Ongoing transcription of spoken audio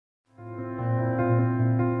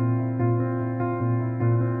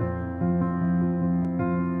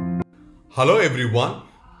Hello everyone,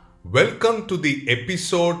 welcome to the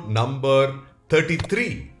episode number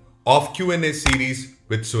 33 of Q&A series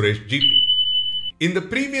with Suresh GP. In the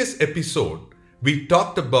previous episode, we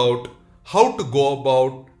talked about how to go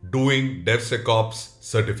about doing DevSecOps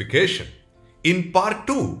certification. In part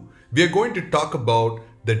 2, we are going to talk about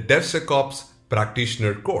the DevSecOps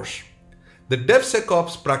Practitioner course. The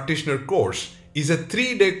DevSecOps Practitioner course is a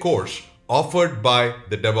 3-day course offered by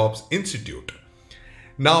the DevOps Institute.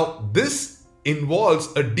 Now, this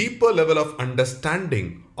involves a deeper level of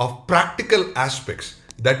understanding of practical aspects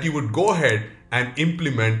that you would go ahead and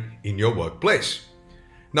implement in your workplace.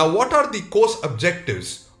 Now, what are the course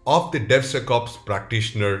objectives of the DevSecOps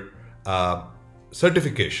Practitioner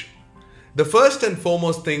certification? The first and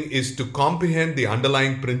foremost thing is to comprehend the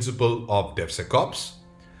underlying principle of DevSecOps,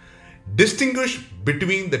 distinguish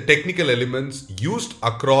between the technical elements used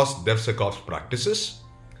across DevSecOps practices,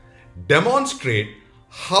 demonstrate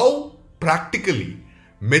how practically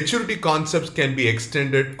maturity concepts can be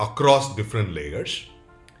extended across different layers,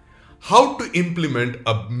 how to implement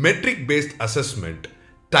a metric-based assessment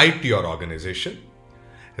tied to your organization,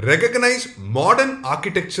 recognize modern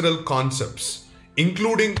architectural concepts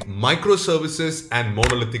including microservices and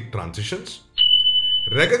monolithic transitions,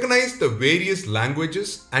 recognize the various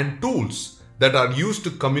languages and tools that are used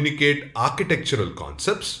to communicate architectural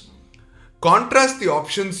concepts, contrast the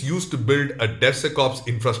options used to build a DevSecOps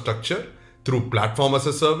infrastructure through platform as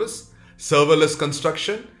a service, serverless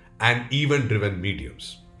construction, and event-driven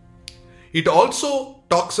mediums. It also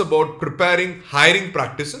talks about preparing hiring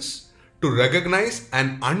practices to recognize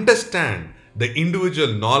and understand the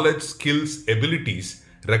individual knowledge, skills, abilities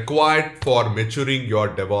required for maturing your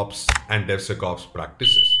DevOps and DevSecOps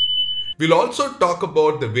practices. We'll also talk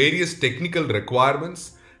about the various technical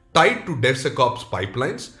requirements tied to DevSecOps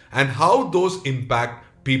pipelines and how those impact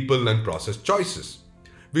people and process choices.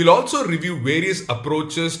 We'll also review various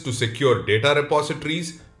approaches to secure data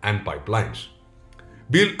repositories and pipelines.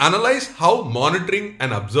 We'll analyze how monitoring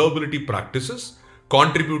and observability practices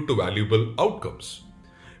contribute to valuable outcomes.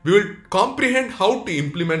 We will comprehend how to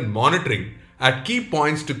implement monitoring at key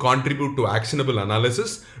points to contribute to actionable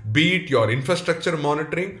analysis, be it your infrastructure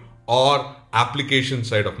monitoring or application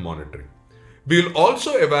side of monitoring. We will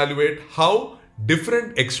also evaluate how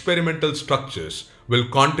different experimental structures will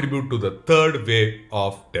contribute to the third wave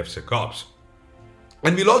of DevSecOps.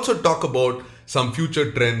 And we'll also talk about some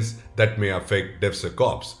future trends that may affect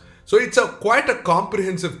DevSecOps. So it's quite a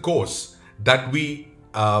comprehensive course that we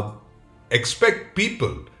expect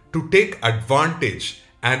people to take advantage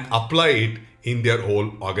and apply it in their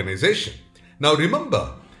whole organization. Now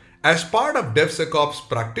remember, as part of DevSecOps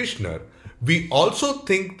Practitioner, we also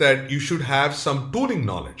think that you should have some tooling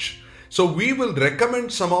knowledge. So we will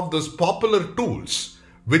recommend some of those popular tools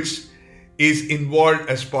which is involved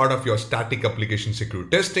as part of your static application security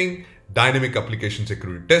testing, dynamic application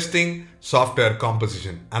security testing, software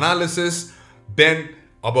composition analysis, then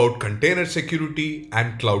about container security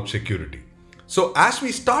and cloud security. So as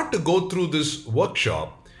we start to go through this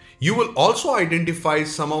workshop, you will also identify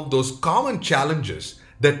some of those common challenges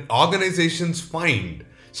that organizations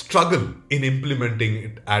struggle in implementing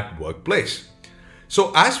it at workplace.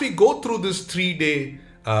 So as we go through this 3-day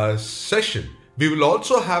session, we will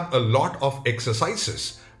also have a lot of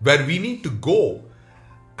exercises where we need to go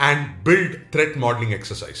and build threat modeling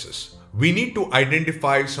exercises. We need to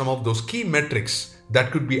identify some of those key metrics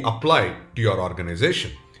that could be applied to your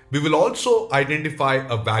organization. We will also identify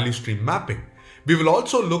a value stream mapping. We will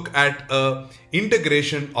also look at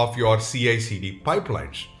integration of your CI/CD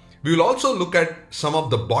pipelines. We will also look at some of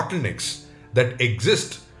the bottlenecks that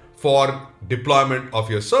exist for deployment of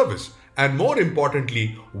your service. And more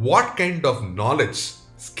importantly, what kind of knowledge,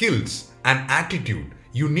 skills, and attitude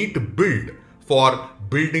you need to build for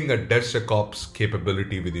building a DevSecOps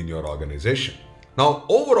capability within your organization. Now,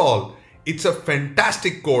 overall, it's a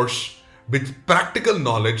fantastic course with practical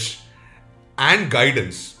knowledge and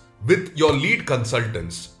guidance with your lead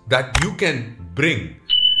consultants that you can bring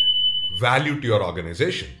value to your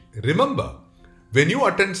organization. Remember, when you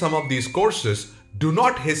attend some of these courses, do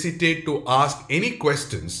not hesitate to ask any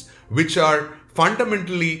questions which are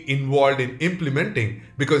fundamentally involved in implementing,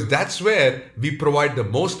 because that's where we provide the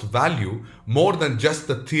most value more than just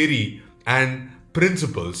the theory and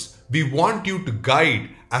principles. We want you to guide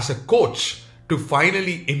as a coach to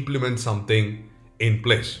finally implement something in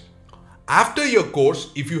place. After your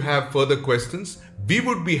course, if you have further questions, we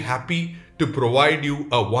would be happy to provide you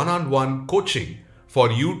a one-on-one coaching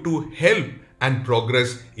for you to help and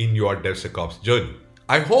progress in your DevSecOps journey.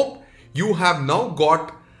 I hope you have now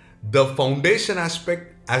got the foundation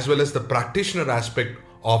aspect as well as the practitioner aspect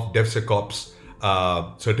of DevSecOps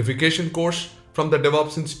certification course from the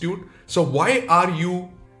DevOps Institute. So why are you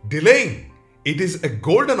delaying? It is a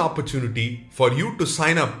golden opportunity for you to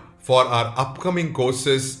sign up for our upcoming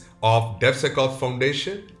courses of DevSecOps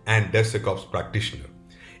Foundation and DevSecOps Practitioner.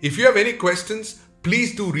 If you have any questions,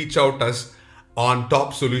 please do reach out to us on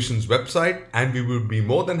TaUB Solutions website, and we will be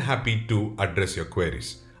more than happy to address your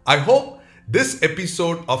queries. I hope this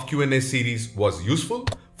episode of Q&A series was useful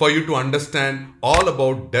for you to understand all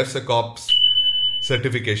about DevSecOps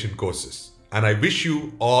certification courses. And I wish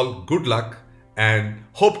you all good luck and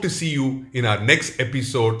hope to see you in our next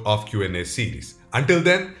episode of Q&A series. Until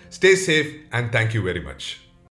then, stay safe and thank you very much.